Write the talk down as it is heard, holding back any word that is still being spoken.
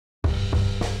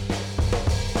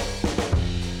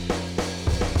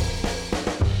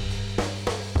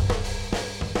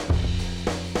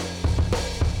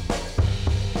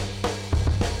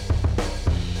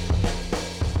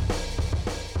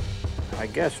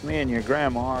guess me and your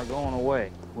grandma are going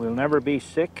away. We'll never be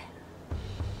sick.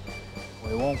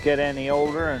 We won't get any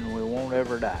older, and we won't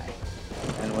ever die.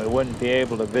 And we wouldn't be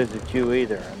able to visit you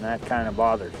either, and that kind of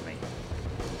bothers me.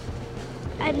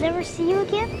 I'd never see you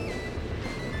again?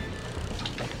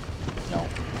 No.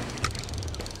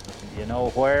 You know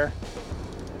where?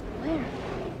 Where?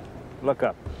 Look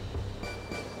up.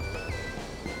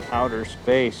 Outer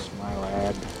space, my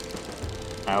lad.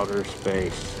 Outer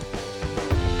space.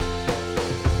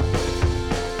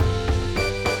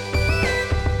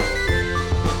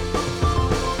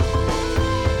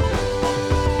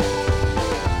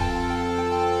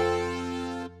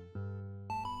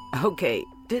 Okay,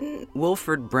 didn't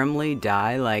Wilford Brimley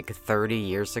die like 30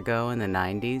 years ago in the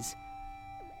 90s?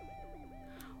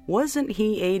 Wasn't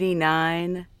he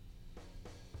 89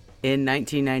 in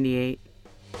 1998?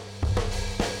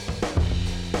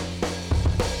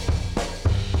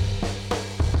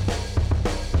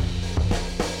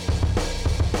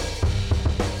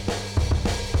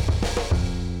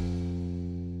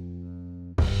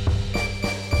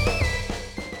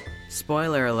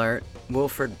 Spoiler alert,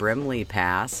 Wilford Brimley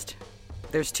passed.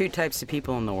 There's two types of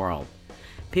people in the world.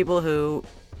 People who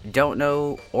don't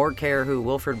know or care who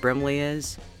Wilford Brimley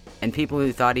is, and people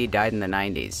who thought he died in the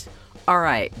 90s.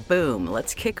 Alright, boom,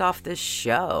 let's kick off this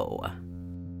show.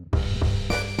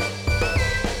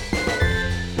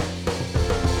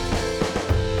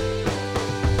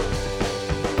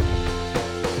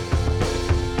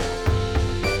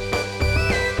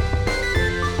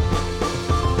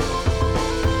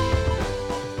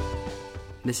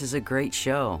 This is a great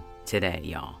show today,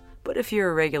 y'all. But if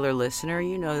you're a regular listener,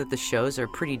 you know that the shows are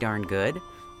pretty darn good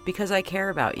because I care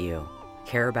about you.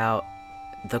 Care about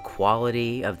the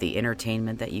quality of the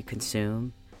entertainment that you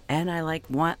consume, and I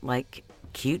want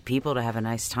cute people to have a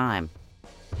nice time.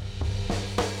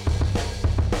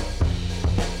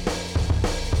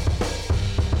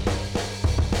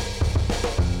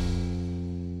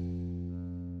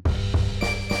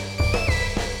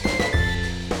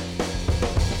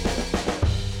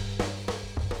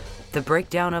 The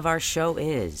breakdown of our show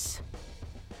is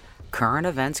current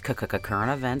events,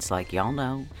 current events like y'all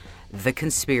know, the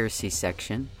conspiracy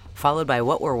section, followed by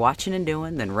what we're watching and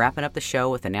doing, then wrapping up the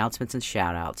show with announcements and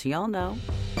shout-outs. Y'all know.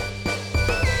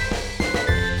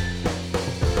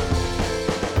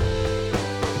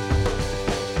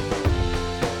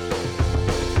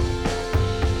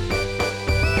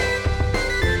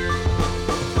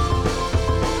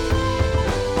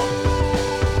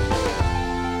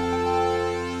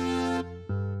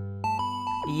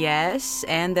 Yes,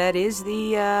 and that is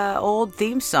the old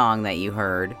theme song that you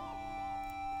heard.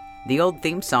 The old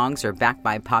theme songs are back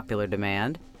by popular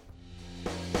demand.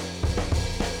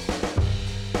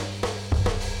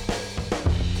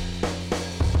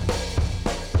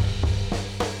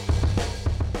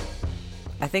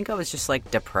 I think I was just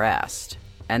depressed.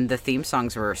 And the theme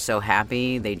songs were so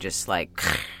happy, they just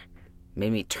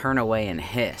made me turn away and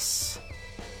hiss.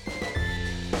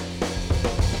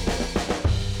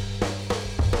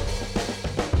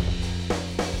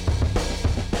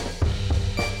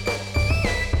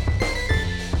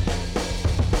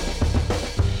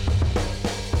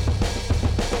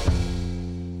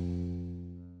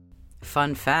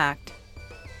 Fun fact,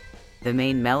 the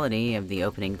main melody of the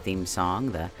opening theme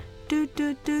song, the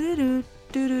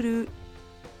doo-doo-doo-doo-doo-doo-doo.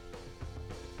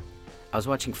 I was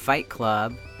watching Fight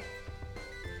Club,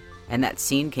 and that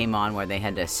scene came on where they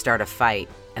had to start a fight,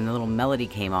 and the little melody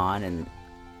came on, and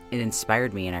it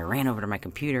inspired me, and I ran over to my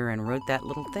computer and wrote that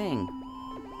little thing.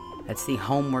 That's the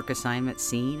homework assignment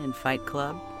scene in Fight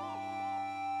Club.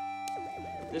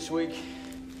 This week,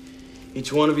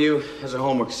 each one of you has a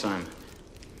homework assignment.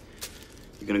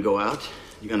 You're gonna go out,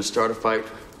 you're gonna start a fight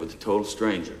with a total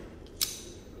stranger.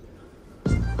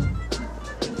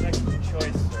 Excellent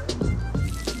choice, sir.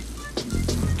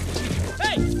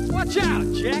 Hey, watch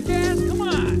out, jackass, come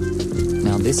on!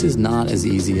 Now, this is not as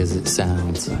easy as it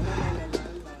sounds.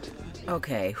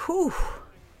 Okay, whew.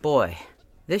 Boy,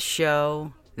 this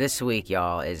show this week,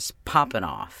 y'all, is popping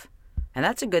off. And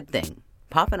that's a good thing.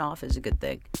 Popping off is a good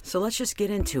thing. So let's just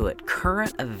get into it.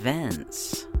 Current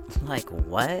events. Like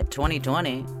what?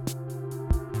 2020?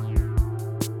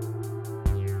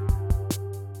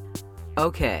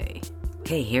 Okay,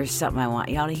 here's something I want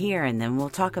y'all to hear, and then we'll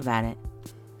talk about it.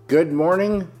 Good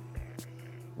morning.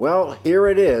 Well, here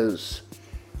it is.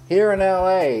 Here in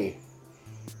LA,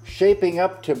 shaping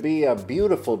up to be a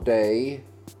beautiful day.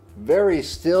 Very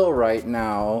still right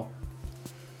now.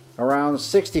 Around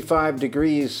 65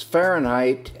 degrees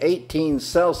Fahrenheit, 18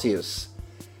 Celsius.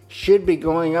 Should be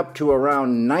going up to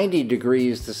around 90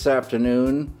 degrees this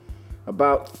afternoon,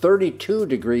 about 32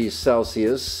 degrees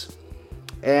Celsius.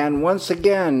 And once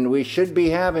again, we should be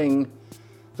having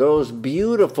those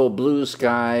beautiful blue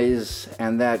skies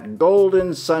and that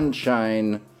golden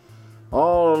sunshine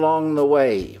all along the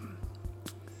way.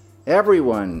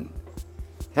 Everyone,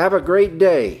 have a great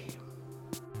day.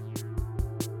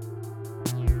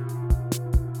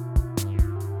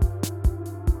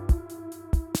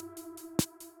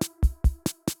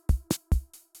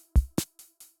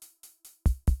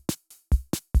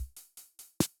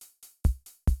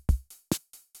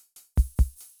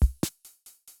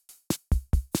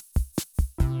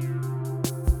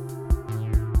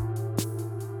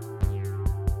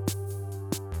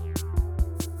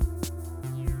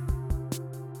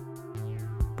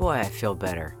 Boy, I feel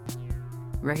better.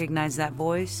 Recognize that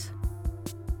voice?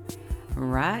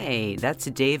 Right, that's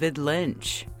David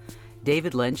Lynch.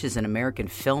 David Lynch is an American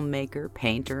filmmaker,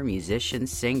 painter, musician,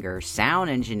 singer, sound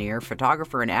engineer,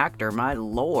 photographer, and actor, my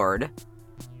lord.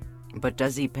 But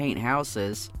does he paint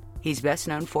houses? He's best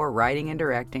known for writing and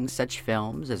directing such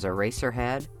films as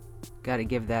Eraserhead. Gotta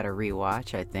give that a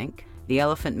rewatch, I think. The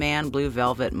Elephant Man, Blue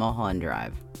Velvet, Mulholland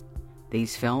Drive.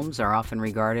 These films are often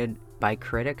regarded by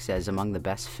critics as among the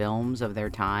best films of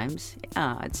their times.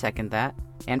 Yeah, I'd second that.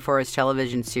 And for his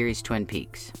television series Twin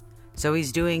Peaks. So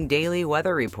he's doing daily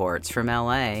weather reports from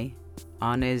LA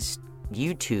on his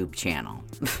YouTube channel.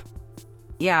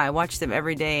 Yeah, I watch them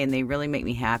every day and they really make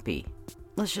me happy.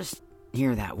 Let's just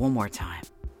hear that one more time.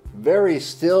 Very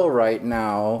still right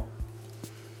now,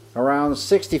 around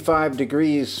 65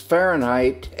 degrees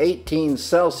Fahrenheit, 18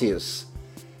 Celsius.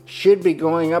 Should be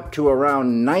going up to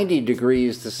around 90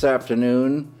 degrees this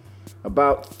afternoon,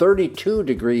 about 32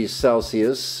 degrees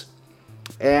Celsius.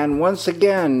 And once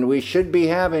again, we should be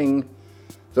having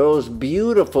those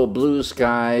beautiful blue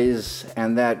skies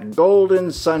and that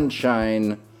golden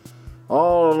sunshine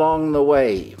all along the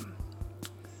way.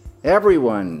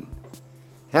 Everyone,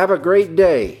 have a great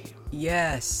day.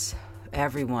 Yes,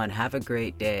 everyone, have a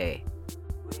great day.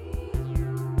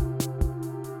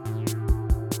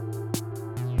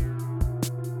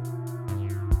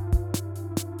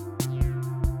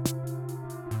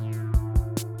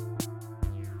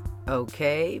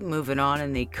 Okay, moving on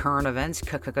in the current events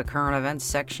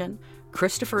section.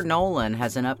 Christopher Nolan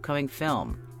has an upcoming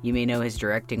film. You may know his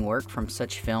directing work from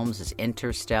such films as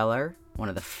Interstellar, one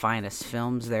of the finest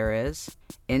films there is,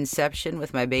 Inception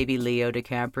with my baby Leo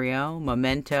DiCaprio,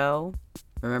 Memento,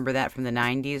 remember that from the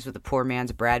 90s with the poor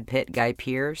man's Brad Pitt, Guy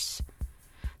Pearce,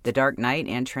 The Dark Knight,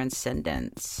 and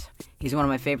Transcendence. He's one of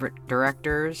my favorite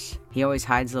directors. He always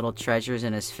hides little treasures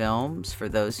in his films for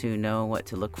those who know what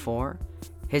to look for.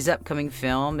 His upcoming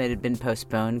film, it had been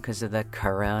postponed because of the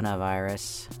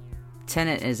coronavirus.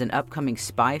 Tenet is an upcoming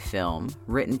spy film,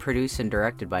 written, produced, and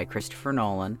directed by Christopher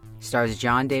Nolan. Stars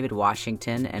John David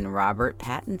Washington and Robert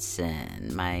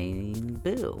Pattinson, my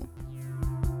boo.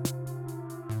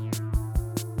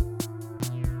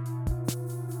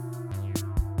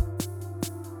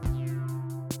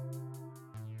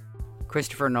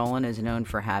 Christopher Nolan is known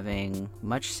for having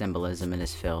much symbolism in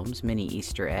his films, many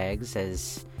Easter eggs,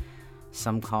 as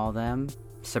some call them,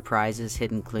 surprises,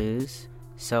 hidden clues.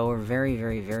 So we're very,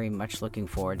 very, very much looking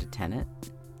forward to Tenet.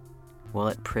 Will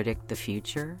it predict the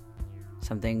future?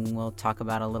 Something we'll talk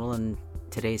about a little in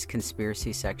today's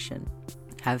conspiracy section.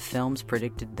 Have films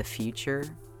predicted the future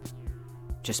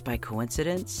just by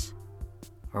coincidence?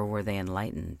 Or were they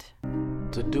enlightened?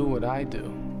 To do what I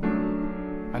do,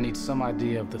 I need some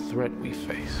idea of the threat we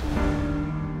face.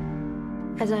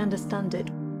 As I understand it,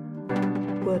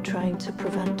 we're trying to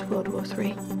prevent World War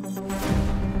III.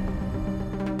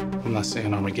 I'm not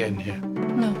saying Armageddon here.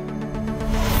 No.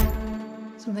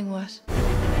 Something worse.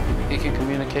 It can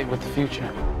communicate with the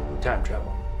future. Time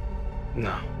travel.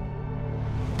 No.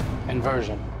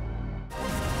 Inversion.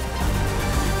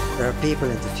 There are people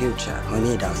in the future who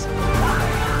need us.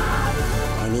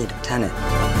 Who need Tenet.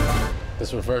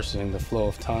 It's reversing the flow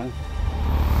of time.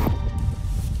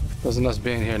 Doesn't us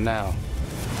being here now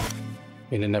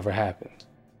mean it never happened?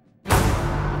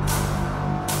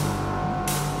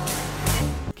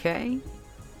 Okay.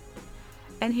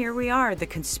 And here we are, the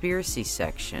conspiracy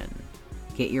section.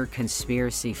 Get your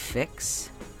conspiracy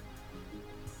fix.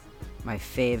 My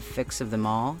fave fix of them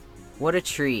all. What a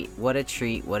treat, what a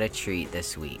treat, what a treat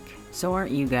this week. So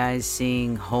aren't you guys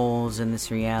seeing holes in this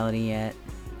reality yet?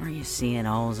 Aren't you seeing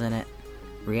holes in it?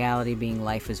 Reality being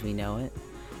life as we know it.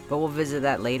 But we'll visit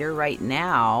that later. Right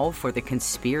now, for the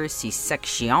conspiracy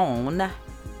section,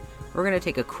 we're going to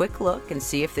take a quick look and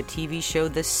see if the TV show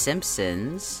The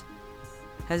Simpsons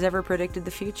has ever predicted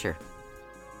the future.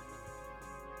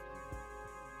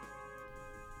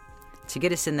 To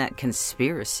get us in that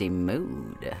conspiracy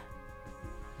mood,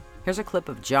 here's a clip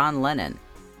of John Lennon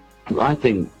I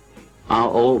think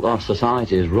all our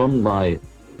society is run by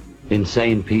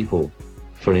insane people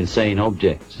for insane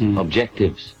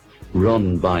objectives,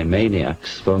 run by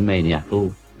maniacs for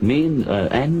maniacal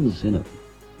ends, you know.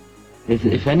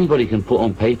 If anybody can put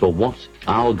on paper what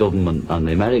our government and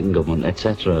the American government,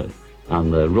 etc.,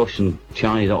 and the Russian,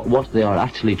 Chinese, what they are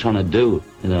actually trying to do,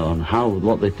 you know, and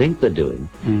what they think they're doing,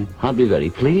 I'd be very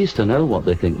pleased to know what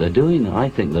they think they're doing. I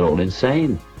think they're all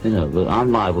insane, you know, but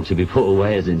I'm liable to be put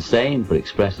away as insane for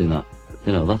expressing that.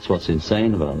 You know, that's what's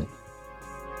insane about it.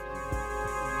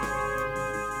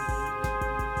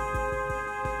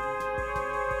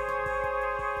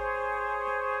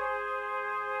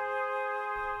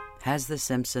 Has The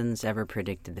Simpsons ever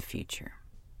predicted the future?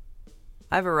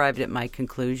 I've arrived at my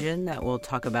conclusion that we'll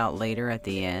talk about later at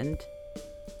the end.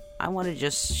 I want to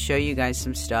just show you guys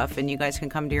some stuff and you guys can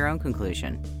come to your own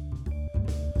conclusion.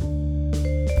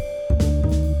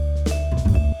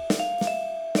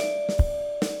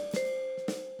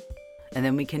 And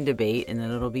then we can debate and then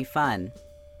it'll be fun.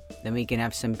 Then we can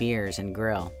have some beers and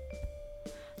grill.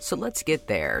 So let's get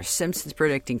there. Simpsons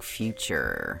predicting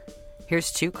future.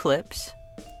 Here's 2 clips.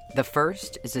 The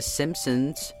first is a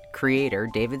Simpsons creator,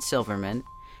 David Silverman,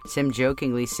 him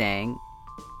jokingly saying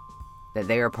that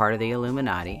they are part of the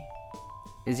Illuminati.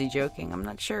 Is he joking? I'm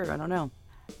not sure. I don't know.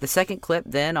 The second clip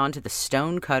then onto the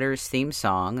Stonecutters theme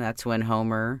song. That's when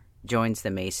Homer joins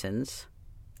the Masons.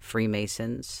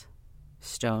 Freemasons.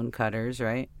 Stonecutters,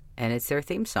 right? And it's their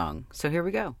theme song. So here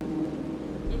we go.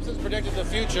 Simpsons predicted the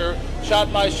future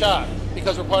shot by shot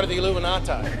because we're part of the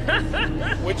Illuminati.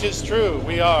 Which is true.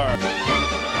 We are.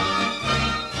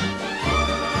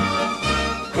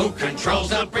 Who controls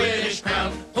the British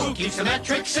crown? Who keeps the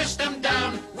metric system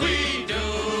down? We do.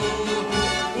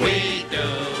 We do.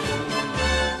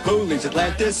 Who leaves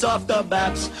Atlantis off the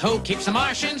maps? Who keeps the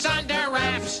Martians under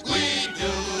wraps? We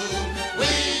do.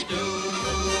 We do.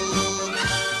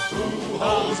 Who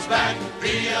holds back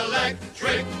the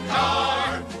electric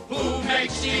car? Who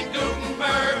makes Steve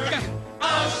Gutenberg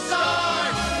a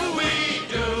star? We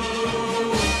do.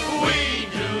 We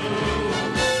do.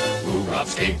 Who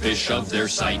robs Kingfish of their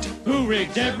sight? Who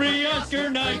rigged every Oscar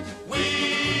night?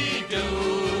 We do.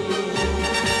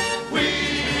 We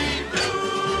do.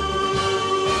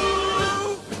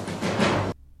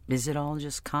 Is it all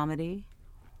just comedy?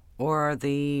 Or are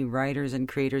the writers and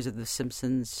creators of The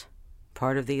Simpsons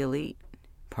part of the elite?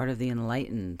 Part of the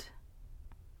enlightened?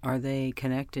 Are they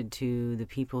connected to the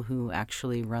people who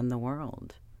actually run the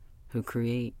world? Who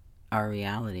create our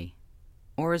reality?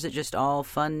 Or is it just all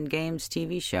fun games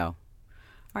TV show?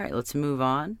 All right, let's move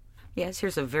on. Yes,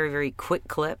 here's a very, very quick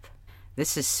clip.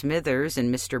 This is Smithers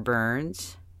and Mr.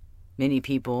 Burns. Many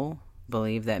people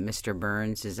believe that Mr.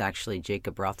 Burns is actually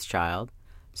Jacob Rothschild.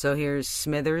 So here's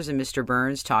Smithers and Mr.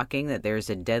 Burns talking that there's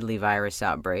a deadly virus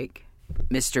outbreak.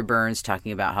 Mr. Burns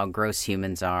talking about how gross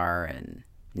humans are and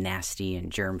nasty and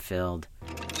germ-filled.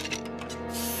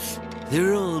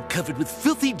 They're all covered with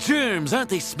filthy germs, aren't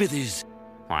they, Smithers?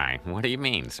 Why, what do you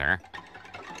mean, sir?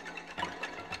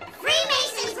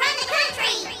 Freemasons run the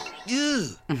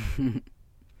country!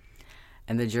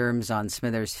 And the germs on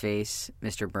Smithers' face,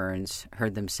 Mr. Burns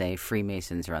heard them say,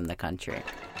 Freemasons run the country.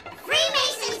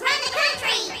 Freemasons run the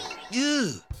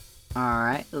country! All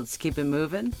right, let's keep it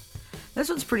moving. This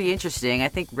one's pretty interesting. I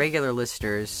think regular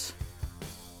listeners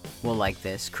will like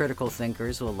this. Critical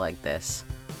thinkers will like this.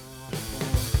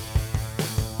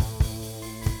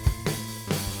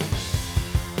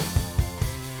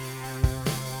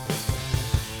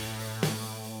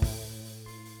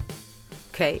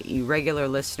 Okay, you regular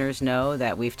listeners know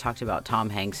that we've talked about Tom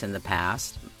Hanks in the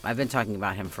past. I've been talking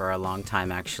about him for a long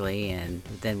time, actually, and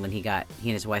then when he and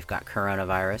his wife got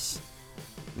coronavirus,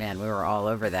 man, we were all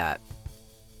over that.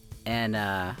 And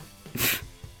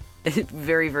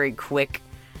very, very quick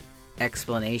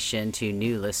explanation to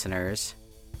new listeners.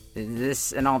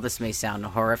 This may sound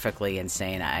horrifically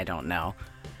insane, I don't know.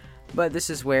 But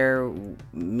this is where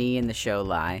me and the show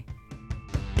lie.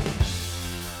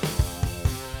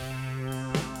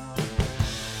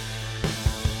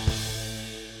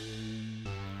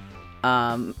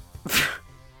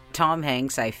 Tom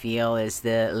Hanks, I feel, is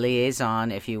the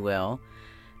liaison, if you will,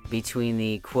 between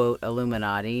the, quote,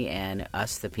 Illuminati and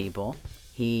us, the people.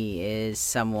 He is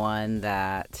someone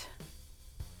that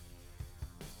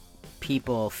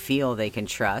people feel they can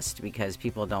trust because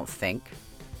people don't think.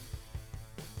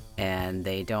 And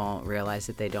they don't realize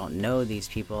that they don't know these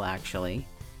people, actually.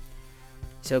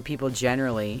 So people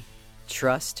generally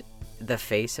trust the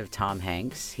face of Tom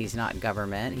Hanks. He's not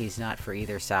government. He's not for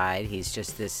either side. He's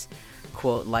just this,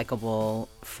 quote, likable,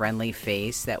 friendly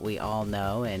face that we all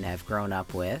know and have grown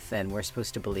up with, and we're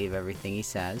supposed to believe everything he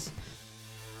says.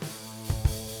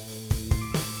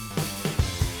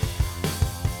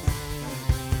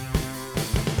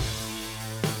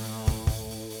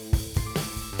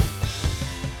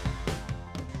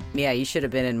 Yeah, you should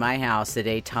have been in my house the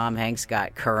day Tom Hanks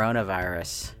got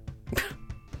coronavirus.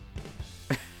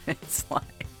 It's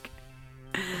like,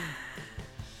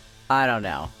 I don't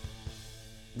know.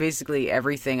 Basically,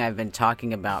 everything I've been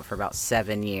talking about for about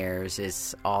 7 years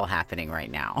is all happening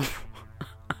right now.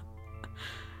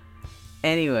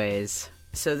 Anyways,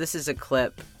 so this is a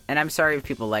clip, and I'm sorry if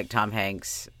people like Tom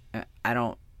Hanks.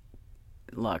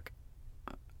 Look,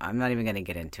 I'm not even going to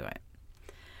get into it.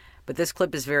 But this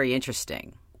clip is very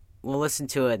interesting. We'll listen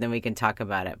to it, and then we can talk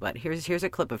about it. But here's a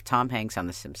clip of Tom Hanks on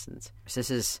The Simpsons. So this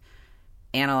is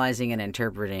analyzing and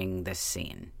interpreting this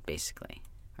scene, basically.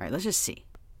 All right, let's just see.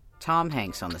 Tom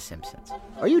Hanks on The Simpsons.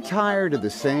 Are you tired of the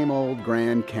same old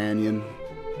Grand Canyon?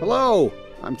 Hello,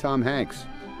 I'm Tom Hanks.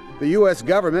 The U.S.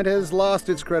 government has lost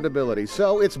its credibility,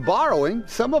 so it's borrowing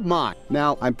some of mine.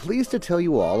 Now, I'm pleased to tell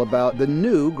you all about the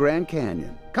new Grand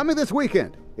Canyon. Coming this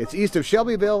weekend. It's east of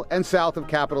Shelbyville and south of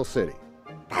Capital City.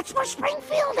 That's where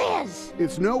Springfield is.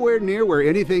 It's nowhere near where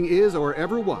anything is or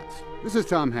ever was. This is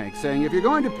Tom Hanks saying, if you're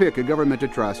going to pick a government to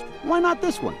trust, why not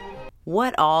this one?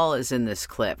 What all is in this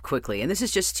clip, quickly? And this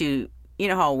is just to, you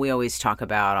know how we always talk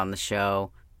about on the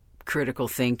show, critical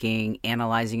thinking,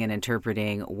 analyzing and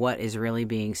interpreting what is really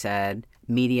being said,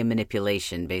 media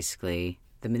manipulation, basically,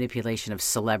 the manipulation of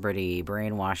celebrity,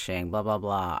 brainwashing, blah, blah,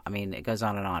 blah. I mean, it goes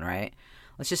on and on, right?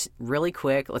 Let's just really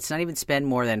quick, let's not even spend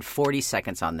more than 40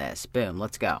 seconds on this. Boom,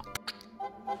 let's go.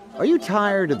 Are you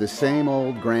tired of the same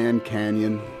old Grand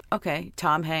Canyon? Okay,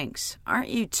 Tom Hanks, aren't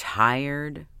you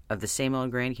tired of the same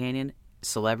old Grand Canyon?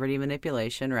 Celebrity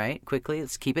manipulation, right? Quickly,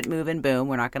 let's keep it moving. Boom,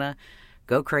 we're not going to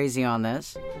go crazy on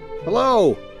this.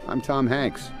 Hello, I'm Tom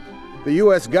Hanks. The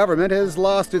U.S. government has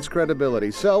lost its credibility,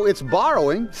 so it's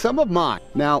borrowing some of mine.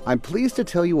 Now, I'm pleased to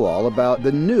tell you all about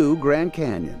the new Grand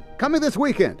Canyon. Coming this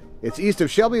weekend. It's east of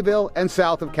Shelbyville and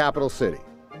south of Capital City.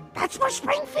 That's where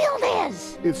Springfield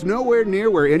is. It's nowhere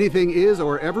near where anything is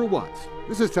or ever was.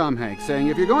 This is Tom Hanks saying,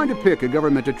 if you're going to pick a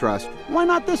government to trust, why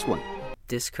not this one?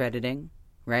 Discrediting,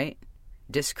 right?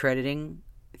 Discrediting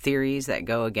theories that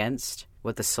go against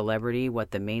what the celebrity,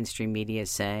 what the mainstream media is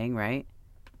saying, right?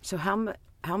 So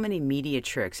how many media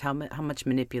tricks, how much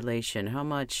manipulation, how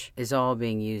much is all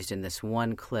being used in this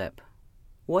one clip?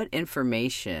 What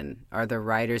information are the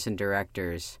writers and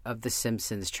directors of The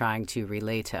Simpsons trying to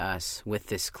relay to us with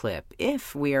this clip,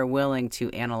 if we are willing to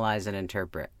analyze and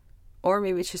interpret? Or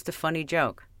maybe it's just a funny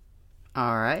joke.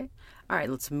 All right,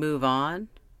 let's move on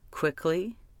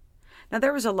quickly. Now,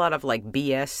 there was a lot of,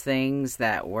 BS things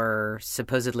that were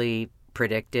supposedly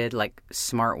predicted, like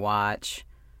smartwatch.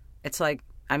 It's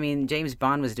James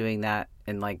Bond was doing that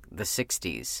in, the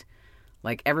 60s.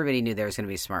 Everybody knew there was going to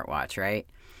be a smartwatch, right?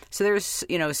 So there's,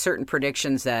 certain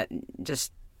predictions that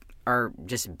just are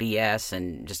just BS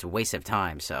and just a waste of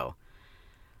time. So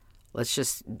let's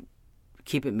just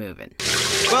keep it moving.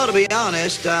 Well, to be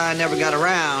honest, I never got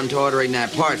around to ordering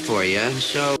that part for you,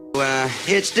 so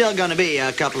it's still going to be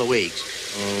a couple of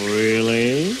weeks. Oh,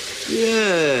 really?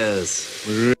 Yes.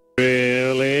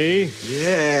 Really?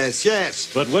 Yes.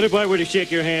 But what if I were to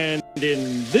shake your hand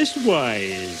in this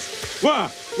wise? Wah,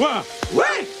 wah,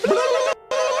 wait!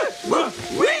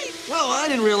 Wait! Well, I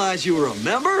didn't realize you were a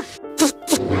member.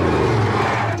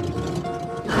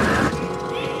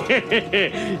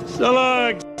 So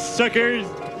long, suckers.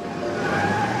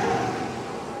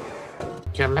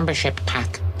 Your membership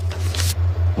pack.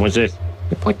 What's this?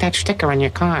 You put that sticker on your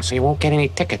car so you won't get any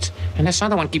tickets. And this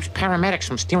other one keeps paramedics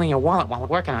from stealing your wallet while we're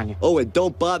working on you. Oh, and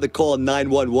don't bother calling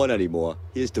 911 anymore.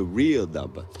 Here's the real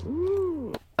number.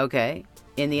 Okay.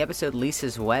 In the episode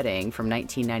Lisa's Wedding from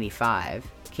 1995,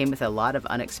 came with a lot of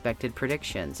unexpected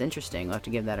predictions. Interesting, we'll have to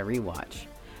give that a rewatch.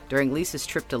 During Lisa's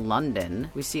trip to London,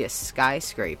 we see a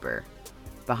skyscraper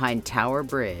behind Tower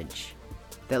Bridge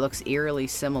that looks eerily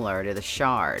similar to the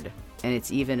Shard, and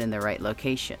it's even in the right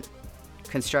location.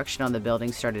 Construction on the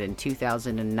building started in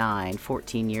 2009,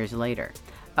 14 years later.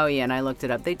 Oh yeah, and I looked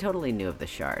it up. They totally knew of the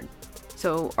Shard.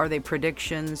 So are they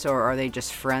predictions, or are they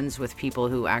just friends with people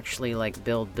who actually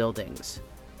build buildings?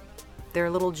 They're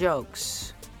little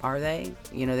jokes, are they?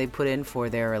 They put in for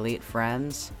their elite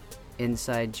friends,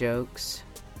 inside jokes.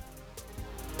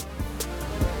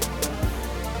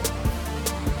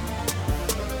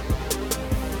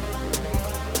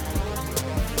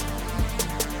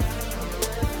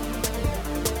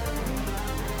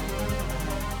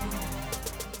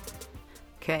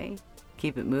 Okay,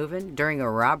 keep it moving. During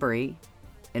a robbery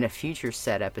in a future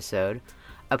set episode,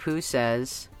 Apu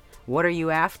says, "What are you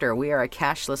after? We are a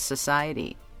cashless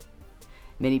society."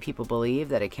 Many people believe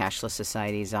that a cashless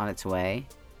society is on its way,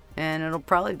 and it'll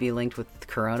probably be linked with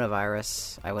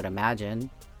coronavirus, I would imagine.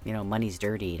 Money's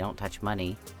dirty, don't touch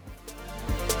money.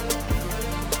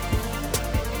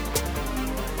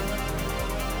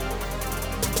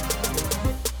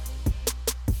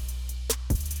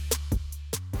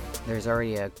 There's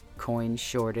already a coin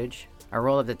shortage. I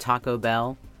rolled up to Taco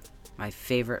Bell, my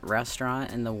favorite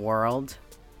restaurant in the world.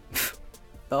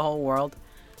 The whole world.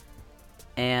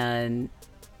 And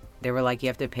they were like, you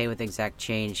have to pay with exact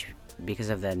change because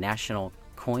of the national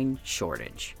coin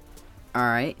shortage.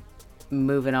 Alright,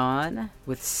 moving on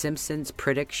with Simpsons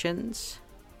predictions.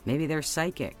 Maybe they're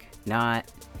psychic.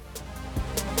 Not.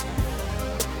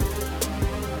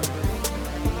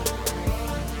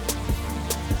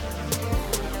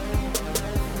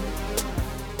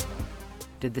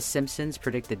 Did The Simpsons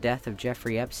predict the death of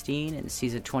Jeffrey Epstein in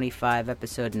season 25,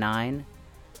 episode 9?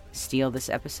 Steal this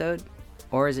episode?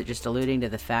 Or is it just alluding to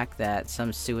the fact that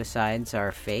some suicides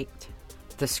are faked?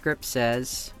 The script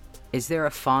says, "Is there a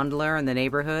fondler in the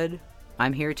neighborhood?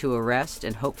 I'm here to arrest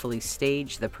and hopefully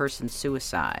stage the person's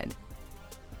suicide."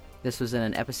 This was in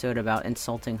an episode about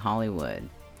insulting Hollywood.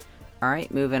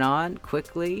 Alright, moving on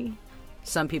quickly.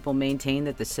 Some people maintain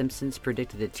that The Simpsons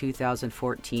predicted the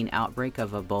 2014 outbreak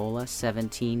of Ebola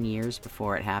 17 years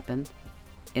before it happened.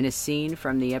 In a scene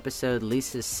from the episode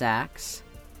Lisa's Sax,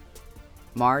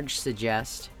 Marge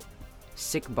suggests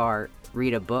Sick Bart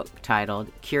read a book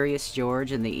titled Curious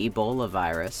George and the Ebola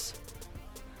Virus.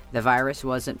 The virus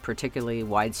wasn't particularly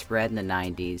widespread in the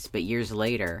 90s, but years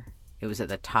later, it was at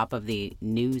the top of the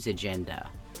news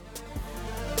agenda.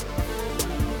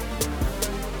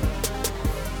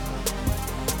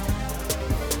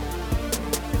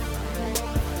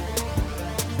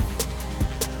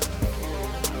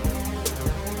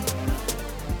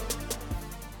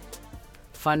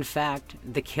 Fun fact,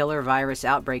 the killer virus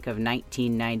outbreak of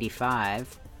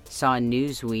 1995 saw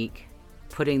Newsweek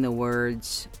putting the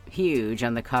words huge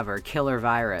on the cover, killer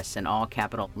virus, in all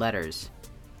capital letters.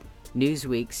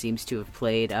 Newsweek seems to have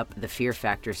played up the fear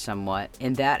factor somewhat.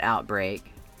 In that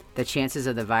outbreak, the chances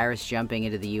of the virus jumping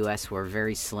into the US were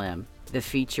very slim. The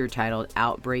feature titled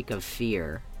Outbreak of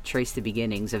Fear traced the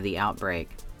beginnings of the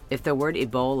outbreak. If the word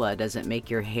Ebola doesn't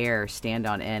make your hair stand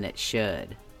on end, it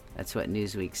should. That's what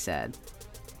Newsweek said.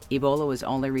 Ebola was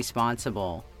only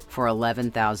responsible for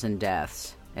 11,000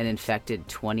 deaths and infected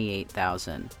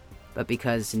 28,000. But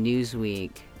because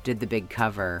Newsweek did the big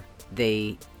cover,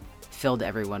 they filled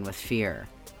everyone with fear,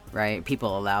 right?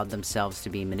 People allowed themselves to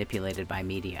be manipulated by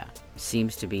media.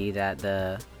 Seems to be that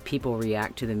the people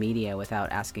react to the media without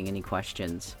asking any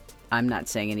questions. I'm not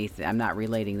saying anything. I'm not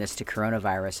relating this to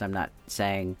coronavirus. I'm not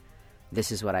saying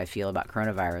this is what I feel about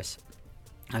coronavirus.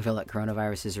 I feel like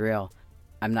coronavirus is real.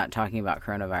 I'm not talking about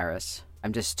coronavirus.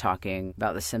 I'm just talking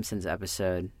about the Simpsons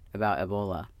episode about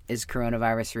Ebola. Is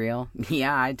coronavirus real?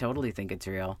 Yeah, I totally think it's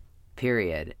real.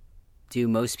 Period. Do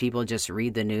most people just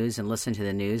read the news and listen to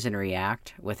the news and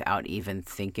react without even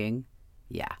thinking?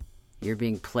 Yeah. You're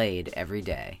being played every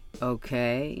day.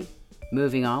 Okay.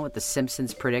 Moving on with the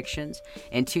Simpsons predictions.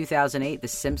 In 2008, the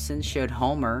Simpsons showed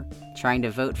Homer trying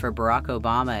to vote for Barack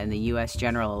Obama in the U.S.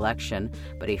 general election,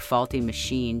 but a faulty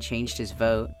machine changed his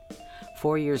vote.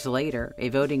 4 years later, a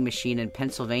voting machine in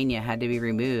Pennsylvania had to be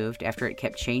removed after it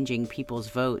kept changing people's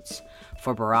votes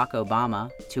for Barack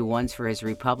Obama to ones for his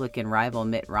Republican rival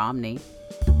Mitt Romney.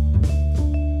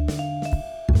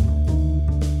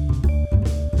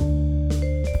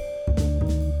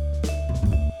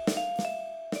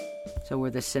 So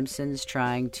were the Simpsons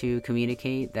trying to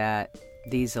communicate that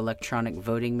these electronic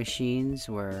voting machines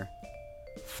were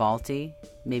faulty,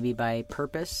 maybe by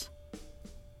purpose?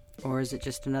 Or is it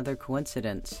just another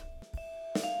coincidence?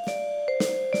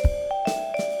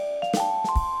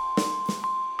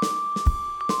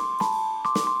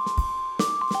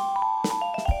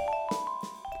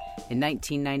 In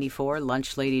 1994,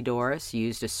 Lunch Lady Doris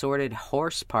used assorted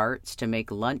horse parts to make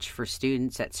lunch for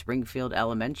students at Springfield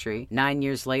Elementary. 9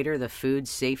 years later, the Food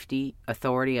Safety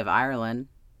Authority of Ireland,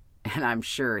 and I'm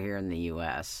sure here in the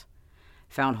U.S.,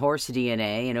 found horse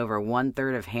DNA in over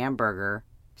 1/3 of hamburger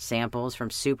samples from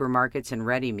supermarkets and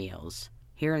ready meals.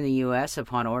 Here in the U.S.,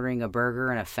 upon ordering a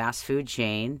burger in a fast food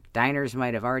chain, diners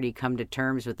might have already come to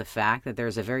terms with the fact that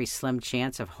there's a very slim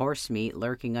chance of horse meat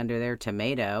lurking under their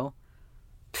tomato.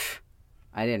 Pfft,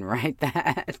 I didn't write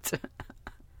that.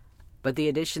 But the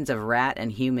additions of rat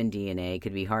and human DNA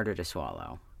could be harder to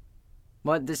swallow.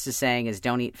 What this is saying is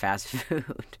don't eat fast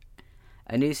food.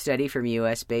 A new study from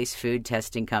U.S.-based food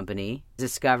testing company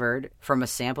discovered from a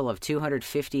sample of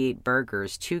 258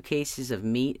 burgers 2 cases of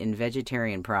meat and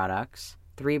vegetarian products,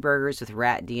 3 burgers with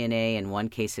rat DNA, and 1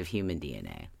 case of human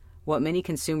DNA. What many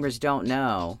consumers don't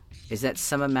know is that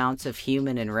some amounts of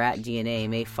human and rat DNA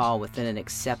may fall within an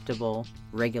acceptable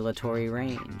regulatory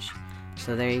range.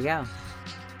 So there you go.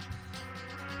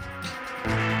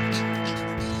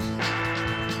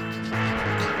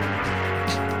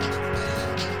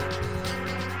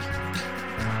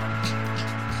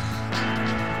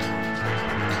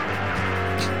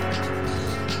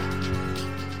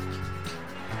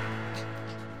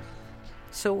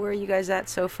 So where are you guys at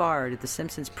so far? Did The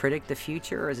Simpsons predict the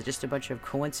future, or is it just a bunch of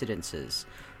coincidences?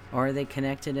 Or are they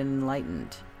connected and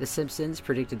enlightened? The Simpsons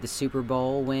predicted the Super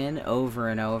Bowl win over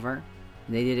and over.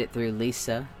 They did it through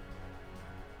Lisa.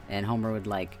 And Homer would,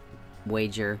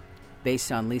 wager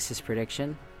based on Lisa's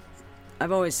prediction.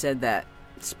 I've always said that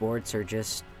sports are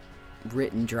just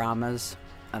written dramas.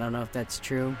 I don't know if that's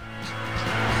true.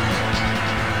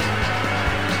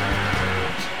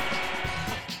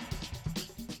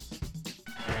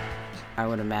 I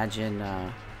would imagine,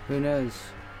 who knows?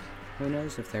 Who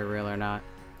knows if they're real or not?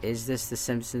 Is this The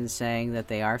Simpsons saying that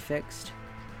they are fixed?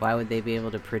 Why would they be able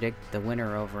to predict the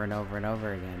winner over and over and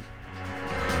over again?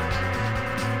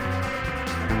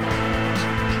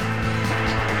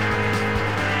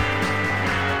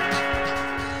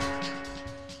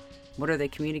 What are they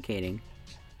communicating?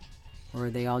 Or are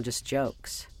they all just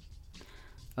jokes?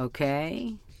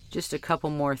 Okay, just a couple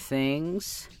more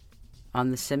things on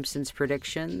The Simpsons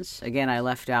predictions. Again, I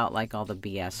left out all the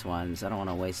BS ones. I don't want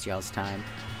to waste y'all's time.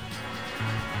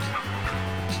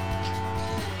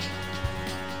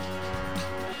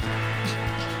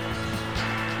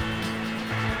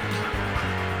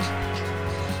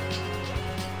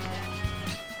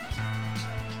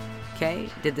 Okay,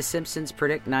 did The Simpsons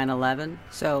predict 9/11?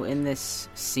 So in this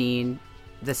scene,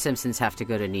 The Simpsons have to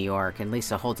go to New York, and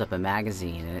Lisa holds up a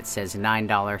magazine, and it says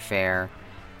 $9 fare,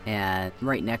 and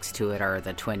right next to it are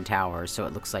the Twin Towers, so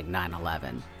it looks like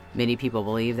 9/11. Many people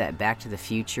believe that Back to the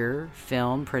Future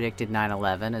film predicted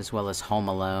 9/11, as well as Home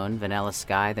Alone, Vanilla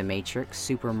Sky, The Matrix,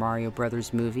 Super Mario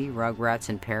Brothers movie, Rugrats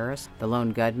in Paris, The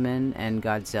Lone Gunman, and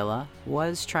Godzilla.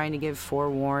 Was trying to give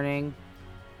forewarning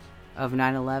of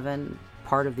 9/11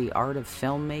 part of the art of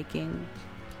filmmaking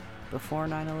before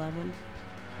 9/11?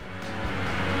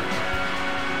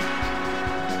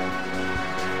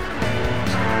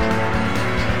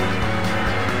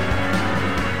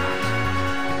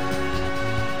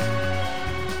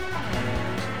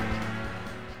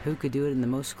 Who could do it in the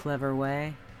most clever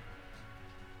way?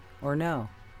 Or no?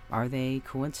 Are they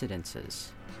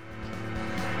coincidences?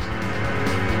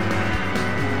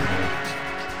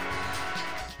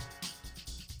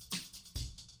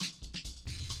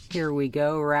 Here we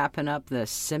go, wrapping up the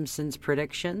Simpsons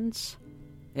predictions.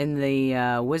 In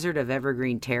the Wizard of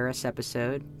Evergreen Terrace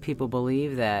episode, people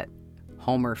believe that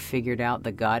Homer figured out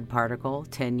the God particle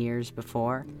 10 years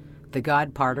before. The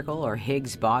God particle, or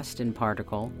Higgs-Boson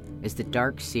particle, is the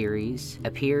dark series,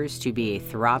 appears to be a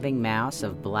throbbing mass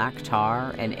of black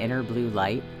tar and inner blue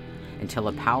light until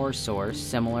a power source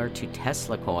similar to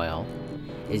Tesla coil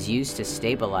is used to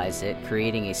stabilize it,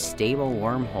 creating a stable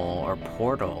wormhole or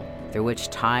portal through which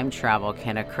time travel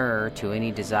can occur to any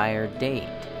desired date.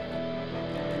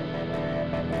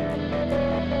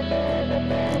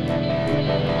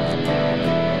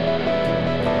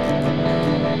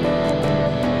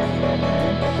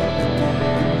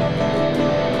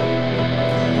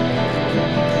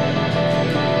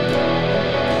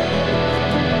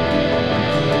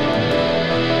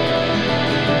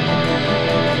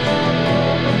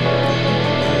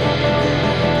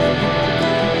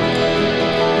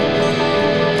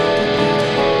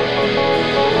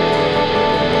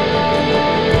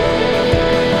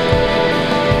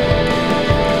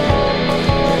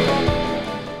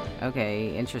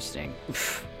 Okay, interesting.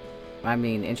 I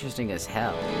mean, interesting as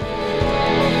hell.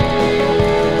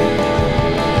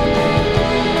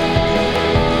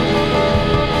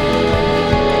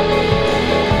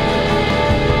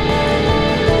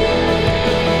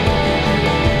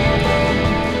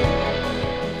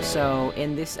 So,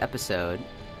 in this episode,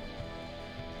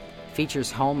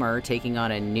 features Homer taking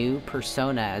on a new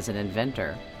persona as an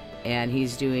inventor, and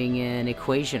he's doing an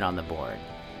equation on the board.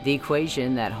 The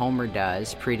equation that Homer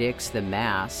does predicts the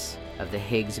mass of the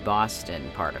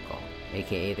Higgs-Boson particle,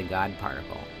 aka the God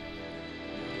particle.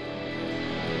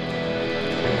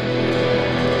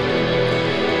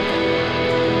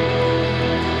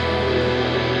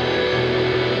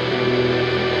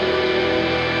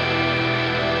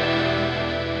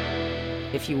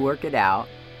 If you work it out,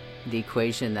 the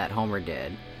equation that Homer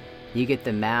did, you get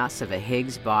the mass of a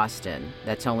Higgs-Boson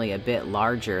that's only a bit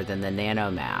larger than the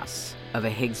nanomass of a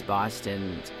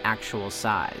Higgs-Boson's actual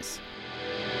size.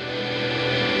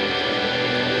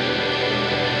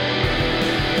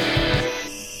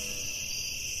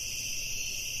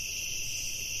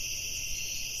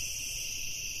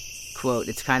 Quote,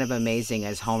 "It's kind of amazing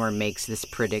as Homer makes this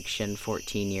prediction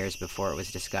 14 years before it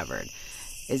was discovered."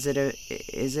 Is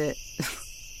it?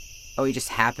 Oh, he just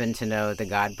happened to know the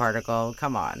God particle?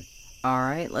 Come on.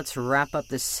 Alright, let's wrap up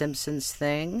this Simpsons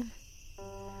thing.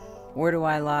 Where do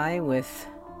I lie with,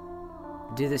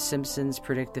 do the Simpsons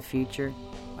predict the future?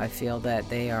 I feel that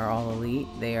they are all elite.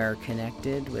 They are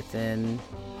connected within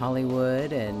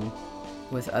Hollywood and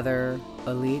with other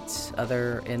elites,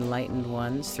 other enlightened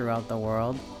ones throughout the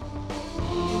world.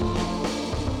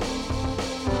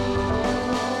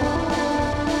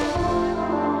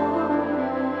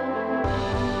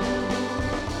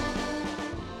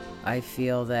 I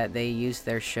feel that they use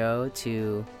their show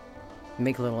to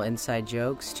make little inside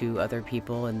jokes to other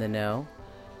people in the know.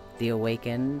 The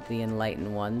awakened, the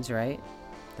enlightened ones, right?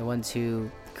 The ones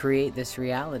who create this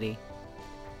reality.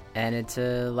 And it's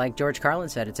like George Carlin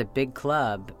said, it's a big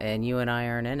club, and you and I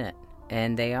aren't in it.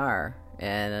 And they are.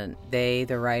 And they,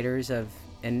 the writers of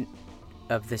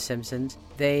The Simpsons,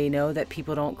 they know that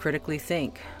people don't critically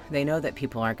think. They know that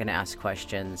people aren't going to ask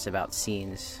questions about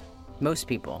scenes. Most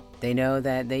people. They know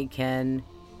that they can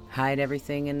hide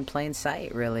everything in plain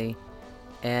sight, really.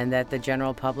 And that the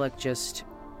general public just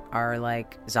are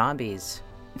like zombies.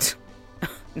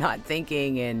 Not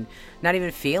thinking and not even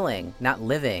feeling, not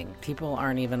living. People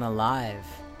aren't even alive.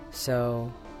 So,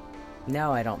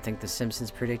 no, I don't think The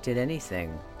Simpsons predicted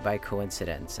anything by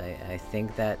coincidence. I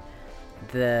think that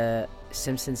the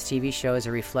Simpsons TV show is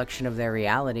a reflection of their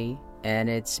reality, and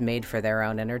it's made for their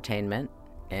own entertainment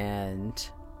and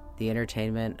the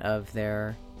entertainment of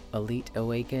their elite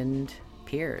awakened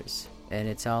peers. And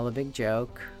it's all a big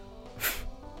joke.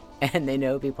 And they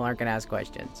know people aren't going to ask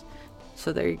questions.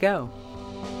 So there you go.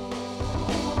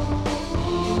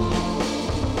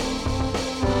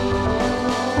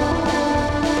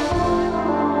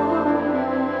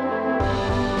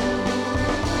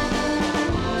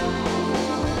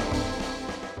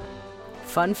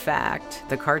 Fun fact,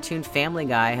 the cartoon Family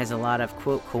Guy has a lot of,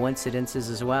 quote, coincidences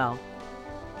as well.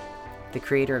 The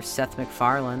creator of Seth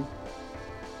MacFarlane.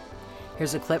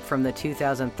 Here's a clip from the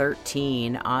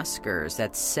 2013 Oscars.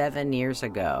 That's 7 years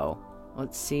ago.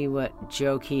 Let's see what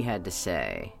joke he had to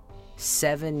say.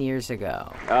 7 years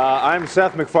ago. I'm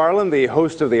Seth MacFarlane, the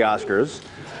host of the Oscars.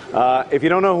 If you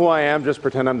don't know who I am, just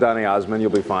pretend I'm Donny Osmond.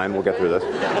 You'll be fine. We'll get through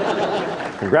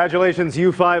this. Congratulations,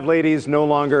 you 5 ladies no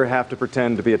longer have to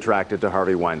pretend to be attracted to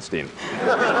Harvey Weinstein.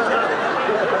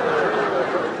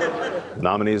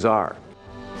 Nominees are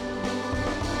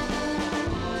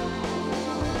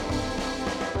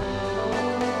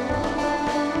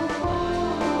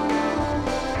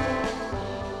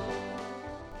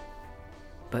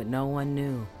But no one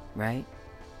knew, right?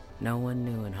 No one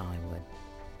knew in Hollywood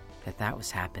that that was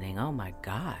happening. Oh my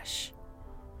gosh.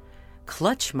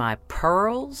 Clutch my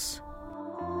pearls?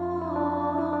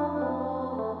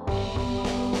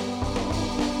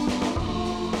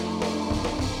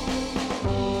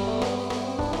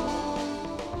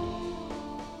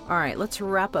 All right, let's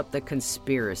wrap up the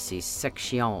conspiracy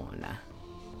section.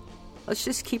 Let's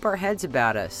just keep our heads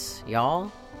about us,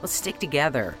 y'all. Let's stick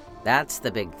together. That's the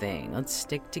big thing. Let's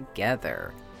stick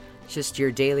together. Just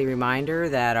your daily reminder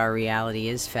that our reality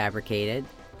is fabricated.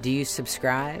 Do you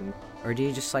subscribe? Or do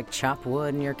you just like chop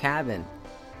wood in your cabin?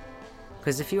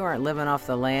 Because if you aren't living off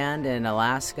the land in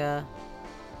Alaska,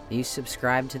 you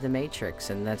subscribe to the Matrix,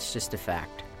 and that's just a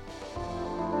fact.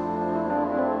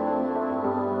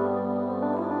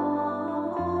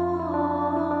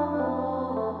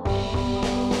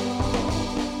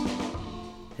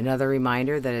 Another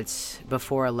reminder that it's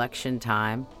before election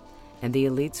time, and the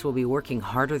elites will be working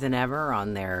harder than ever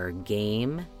on their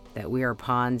game that we are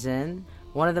pawns in.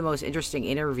 One of the most interesting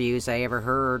interviews I ever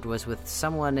heard was with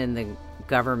someone in the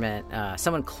government,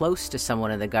 someone close to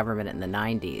someone in the government in the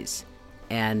 90s.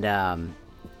 And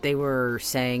they were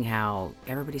saying how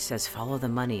everybody says, follow the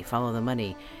money, follow the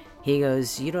money. He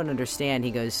goes, you don't understand.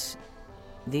 He goes,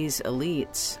 these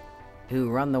elites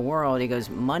who run the world, he goes,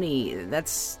 money,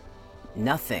 that's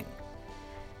nothing.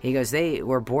 He goes, they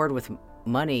were bored with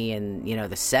money in,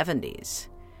 the 70s.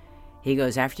 He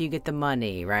goes, after you get the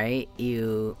money, right,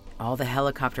 all the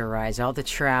helicopter rides, all the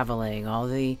traveling, all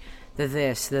the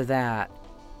this, the that,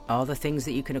 all the things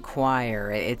that you can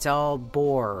acquire, it's all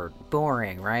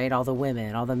boring, right? All the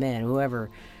women, all the men, whoever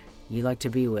you like to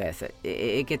be with,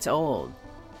 it gets old.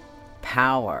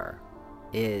 Power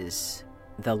is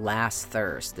the last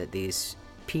thirst that these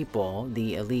people,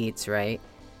 the elites, right,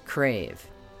 crave.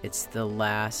 It's the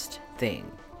last thing.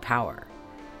 Power.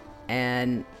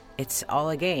 And it's all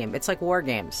a game. It's like war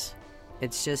games.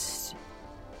 It's just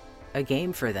a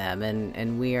game for them,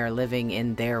 and we are living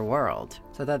in their world.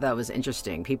 So I thought that was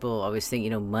interesting. People always think,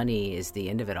 money is the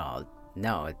end of it all.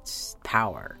 No, it's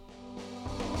power.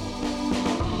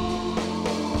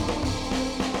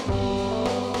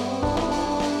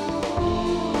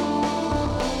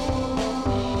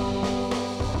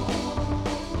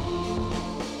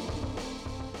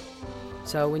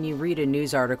 So when you read a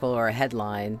news article or a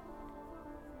headline,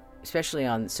 especially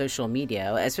on social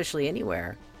media, especially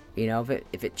anywhere. You know,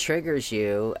 if it triggers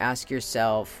you, ask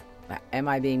yourself, am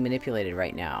I being manipulated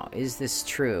right now? Is this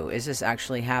true? Is this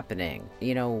actually happening?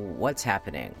 You know, what's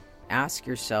happening? Ask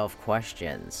yourself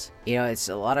questions. You know, it's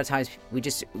a lot of times we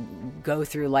just go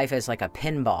through life as like a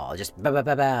pinball, just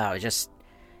just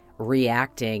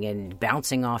reacting and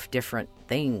bouncing off different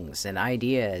things and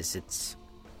ideas.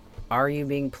 Are you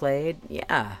being played?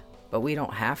 Yeah, but we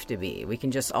don't have to be. We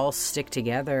can just all stick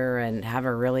together and have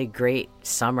a really great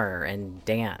summer and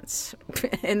dance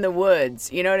in the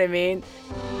woods. You know what I mean?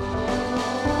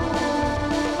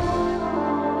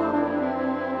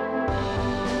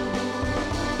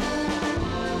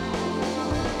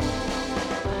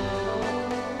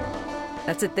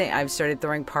 That's the thing. I've started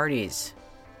throwing parties,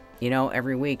 you know,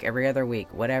 every week, every other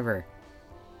week, whatever.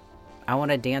 I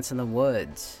want to dance in the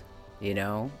woods, you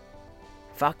know?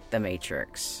 Fuck the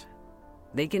Matrix.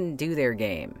 They can do their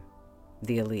game,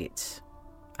 the elites.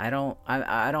 I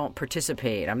don't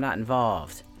participate. I'm not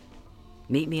involved.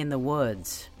 Meet me in the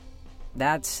woods.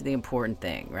 That's the important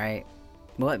thing, right?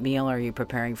 What meal are you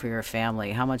preparing for your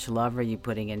family? How much love are you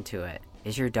putting into it?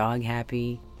 Is your dog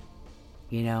happy?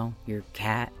 You know, your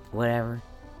cat, whatever.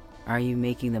 Are you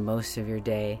making the most of your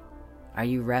day? Are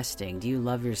you resting? Do you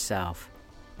love yourself?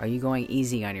 Are you going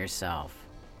easy on yourself?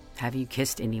 Have you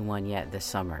kissed anyone yet this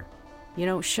summer? You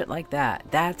know, shit like that.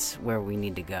 That's where we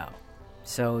need to go.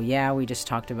 So yeah, we just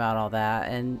talked about all that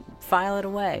and file it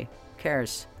away. Who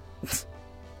cares?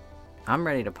 I'm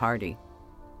ready to party.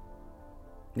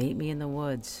 Meet me in the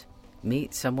woods.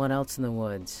 Meet someone else in the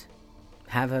woods.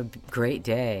 Have a great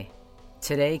day.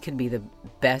 Today could be the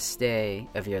best day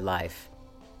of your life.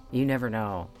 You never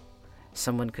know.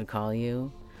 Someone could call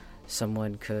you.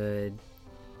 Someone could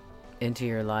enter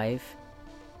your life.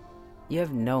 You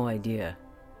have no idea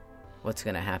what's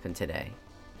going to happen today.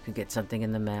 You could get something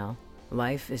in the mail.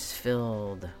 Life is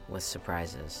filled with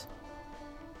surprises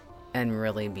and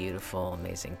really beautiful,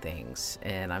 amazing things.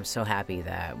 And I'm so happy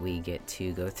that we get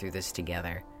to go through this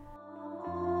together.